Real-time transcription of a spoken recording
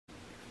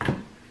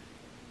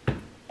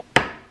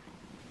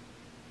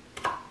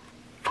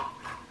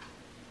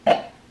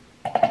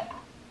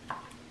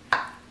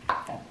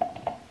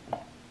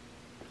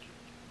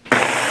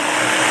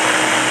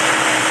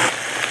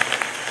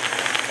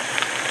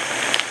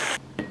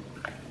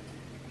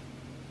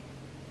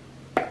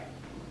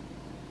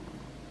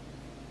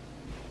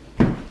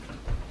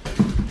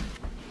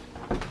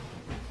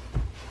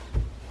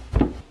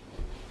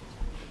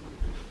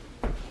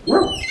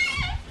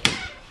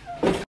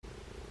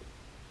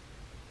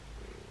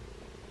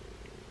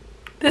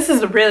This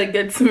is a really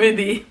good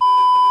smoothie.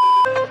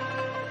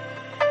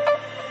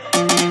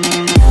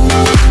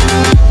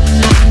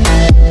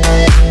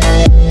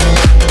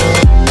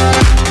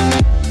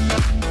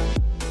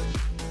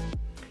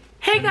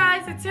 Hey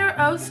guys, it's your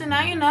host, so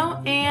now you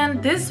know,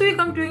 and this week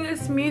I'm doing a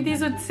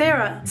smoothies with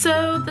Sarah.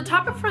 So the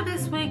topic for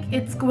this week,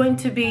 it's going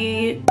to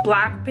be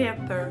Black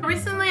Panther.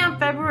 Recently on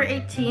February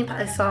 18th,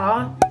 I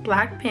saw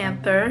Black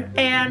Panther,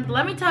 and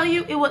let me tell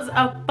you, it was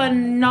a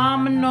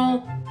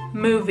phenomenal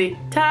movie.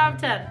 10 out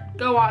of 10,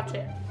 go watch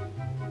it.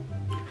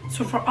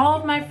 So for all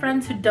of my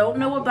friends who don't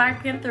know what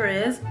Black Panther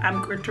is,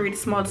 I'm going to read a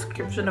small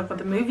description of what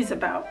the movie's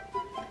about.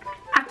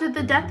 After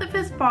the death of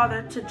his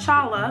father,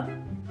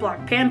 T'Challa,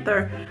 Black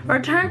Panther,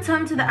 returns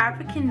home to the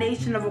African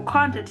nation of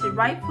Wakanda to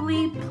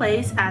rightfully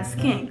place as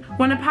king.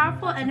 When a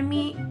powerful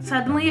enemy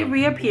suddenly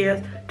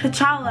reappears,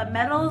 T'Challa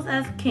meddles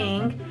as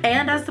king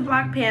and as the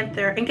Black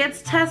Panther and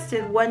gets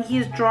tested when he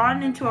is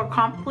drawn into a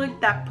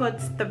conflict that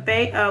puts the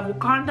fate of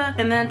Wakanda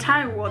and the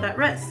entire world at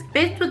risk.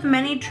 Faced with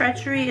many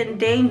treachery and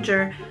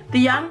danger, the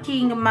young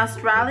king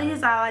must rally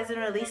his allies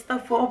and release the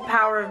full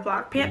power of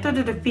Black Panther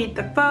to defeat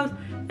the foes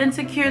and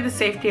secure the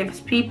safety of his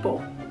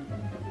people.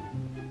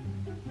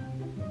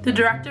 The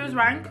director is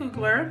Ryan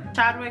Coogler.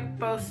 Chadwick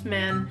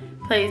Boseman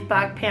plays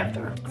Black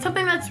Panther.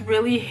 Something that's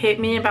really hit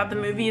me about the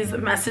movie is the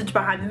message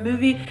behind the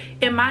movie.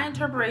 In my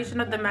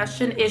interpretation of the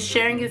message is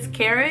sharing is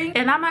caring.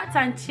 And I'm not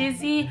sound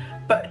cheesy,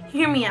 but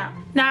hear me out.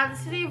 Now, the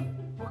city of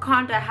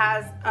Wakanda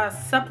has a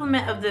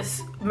supplement of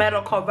this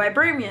metal called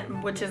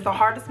vibranium, which is the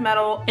hardest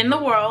metal in the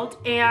world,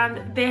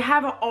 and they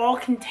have it all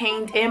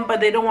contained in, but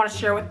they don't want to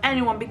share with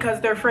anyone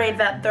because they're afraid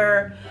that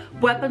their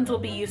weapons will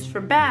be used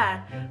for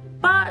bad.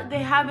 But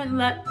they haven't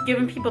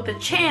given people the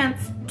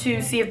chance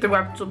to see if their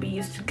weapons will be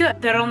used for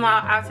good. They don't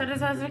allow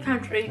outsiders as a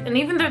country, and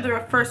even though they're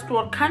a first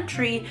world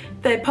country,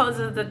 they pose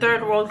as the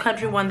third world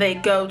country when they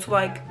go to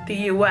like the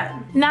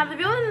UN. Now the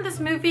villain in this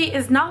movie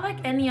is not like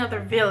any other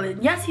villain.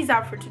 Yes, he's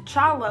out for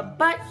T'Challa,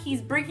 but he's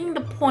bringing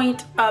the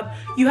point of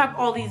you have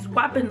all these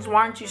weapons,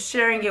 why aren't you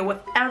sharing it with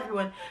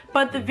everyone?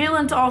 But the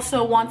villain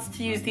also wants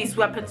to use these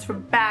weapons for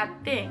bad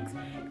things.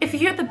 If you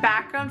hear the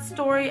background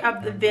story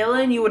of the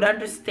villain, you would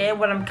understand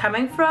what I'm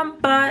coming from,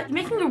 but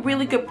making a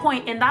really good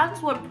point, and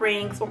that's what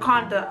brings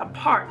Wakanda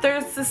apart.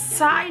 There's a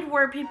side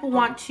where people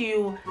want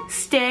to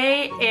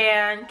stay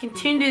and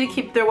continue to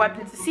keep their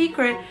weapons a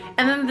secret,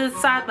 and then the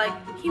side like,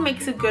 he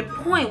makes a good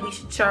point, we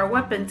should share our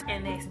weapons,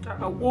 and they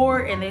start a war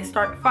and they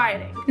start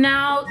fighting.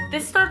 Now,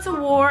 this starts a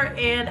war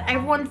and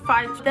everyone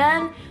fights.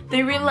 Then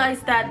they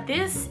realize that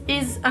this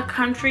is a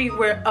country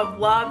of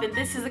love, and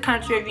this is a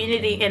country of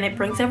unity, and it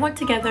brings everyone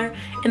together.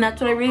 And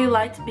that's what I really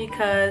liked,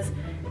 because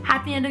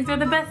happy endings are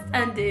the best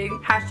ending.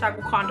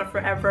 Hashtag Wakanda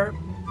forever.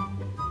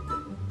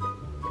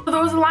 So there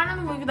was a line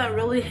in the movie that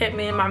really hit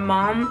me and my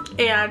mom,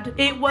 and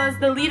it was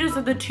the leaders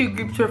of the two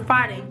groups were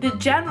fighting. The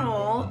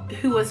general,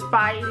 who was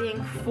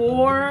fighting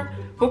for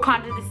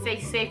Wakanda to stay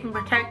safe and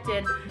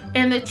protected,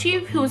 and the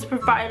chief, who was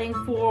providing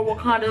for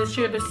Wakanda to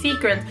share their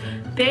secrets,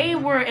 they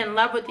were in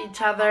love with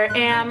each other,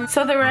 and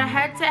so they were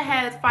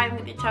head-to-head fighting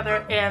with each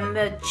other, and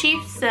the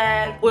chief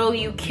said, "Will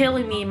you kill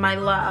me, my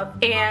love?"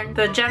 And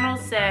the general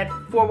said,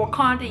 "For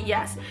Wakanda,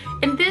 yes."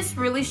 And this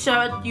really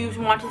showed you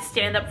want to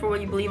stand up for what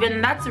you believe in,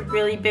 and that's a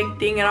really big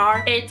thing in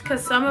art. It's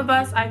because some of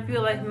us, I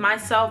feel like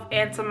myself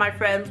and some of my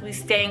friends, we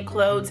stay in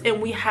clothes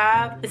and we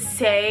have a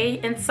say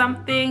in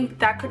something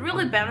that could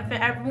really benefit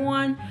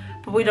everyone,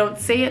 but we don't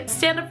say it.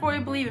 Stand up for what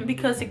you believe in,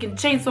 because it can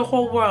change the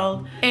whole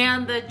world.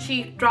 And the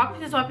chief dropped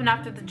his weapon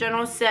after the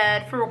general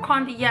said, "For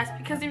Wakanda, yes,"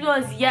 because he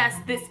realized, yes,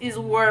 this is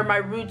where my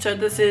roots are.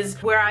 This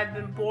is where I've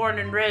been born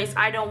and raised.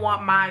 I don't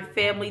want my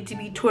family to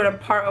be torn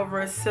apart over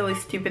a silly,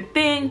 stupid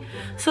thing.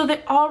 So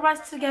they all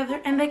rise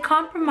together and they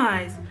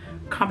compromise.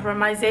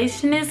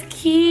 Compromisation is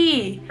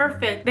key.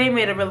 Perfect. They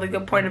made a really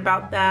good point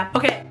about that.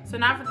 Okay, so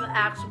now for the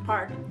action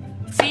part.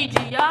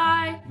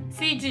 CGI.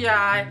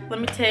 Let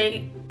me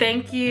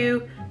thank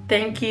you,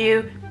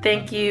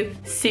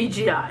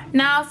 CGI.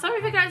 Now, some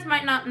of you guys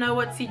might not know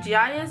what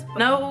CGI is, but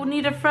no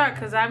need to fret,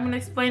 because I'm going to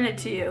explain it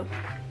to you.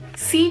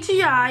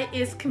 CGI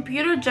is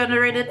computer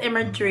generated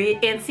imagery,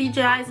 and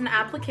CGI is an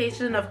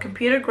application of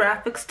computer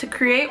graphics to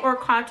create or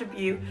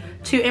contribute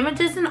to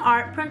images in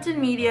art, printed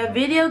media,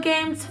 video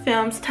games,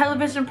 films,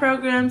 television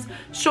programs,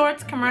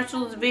 shorts,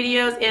 commercials,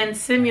 videos, and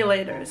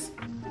simulators.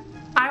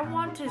 I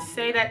want to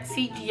say that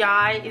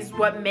CGI is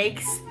what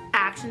makes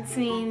action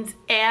scenes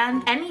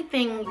and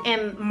anything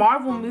in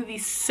Marvel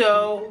movies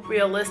so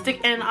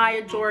realistic, and I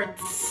adore it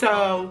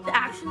so. The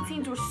action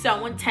scenes were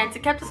so intense.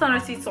 It kept us on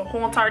our seats the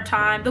whole entire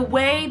time. The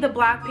way the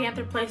Black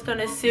Panther placed on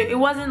his suit, it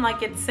wasn't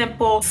like it's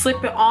simple,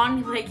 slip it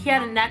on. Like, he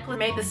had a necklace,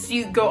 made the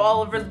suit go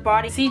all over his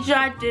body.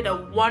 CGI did a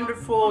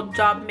wonderful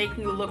job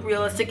making it look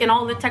realistic, and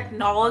all the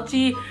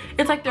technology,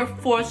 it's like they're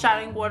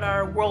foreshadowing what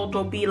our world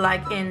will be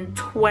like in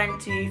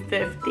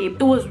 2050. It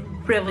was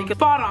really good.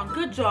 Spot on.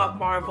 Good job,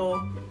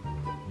 Marvel.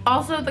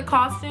 Also, the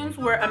costumes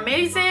were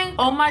amazing.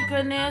 Oh my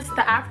goodness,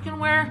 the African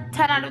wear,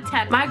 10 out of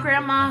 10. My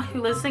grandma,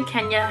 who lives in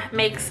Kenya,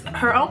 makes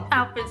her own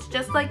outfits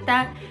just like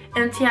that,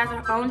 and she has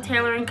her own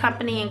tailoring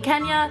company in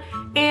Kenya.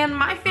 And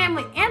my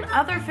family and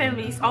other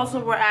families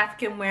also wear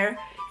African wear.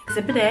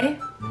 Exhibit A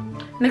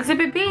and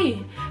Exhibit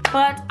B.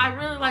 But I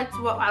really liked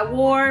what I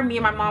wore. Me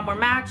and my mom were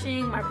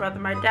matching. My brother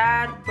and my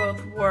dad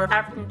both wore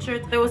African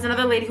shirts. There was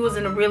another lady who was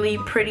in a really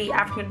pretty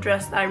African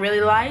dress that I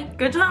really liked.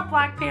 Good job,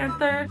 Black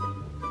Panther.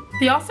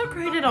 They also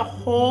created a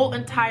whole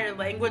entire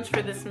language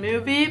for this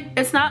movie.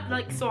 It's not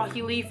like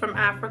Swahili from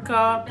Africa.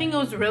 I think it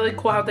was really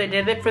cool how they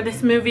did it for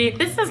this movie.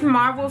 This is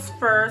Marvel's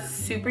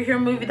first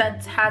superhero movie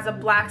that has a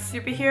black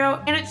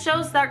superhero, and it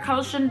shows that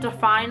color shouldn't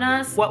define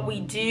us, what we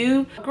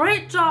do.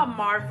 Great job,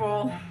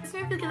 Marvel. This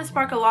movie is gonna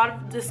spark a lot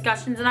of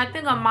discussions, and I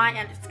think on my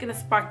end, it's gonna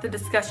spark the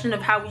discussion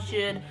of how we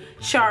should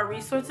share our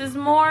resources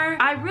more.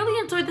 I really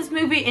enjoyed this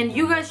movie, and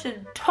you guys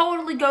should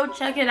totally go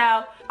check it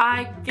out.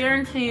 I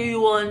guarantee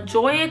you will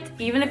enjoy it,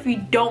 even if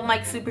you don't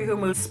like superhero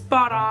movies.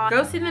 Spot on.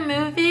 Go see the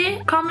movie.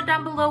 Comment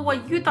down below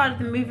what you thought of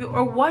the movie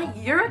or what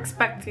you're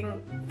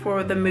expecting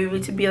for the movie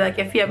to be like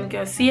if you haven't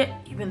go see it,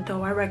 even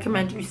though I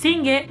recommend you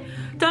seeing it.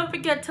 Don't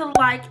forget to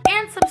like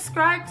and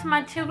subscribe to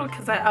my channel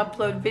because I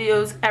upload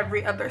videos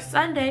every other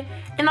Sunday,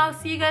 and I'll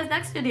see you guys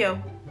next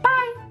video.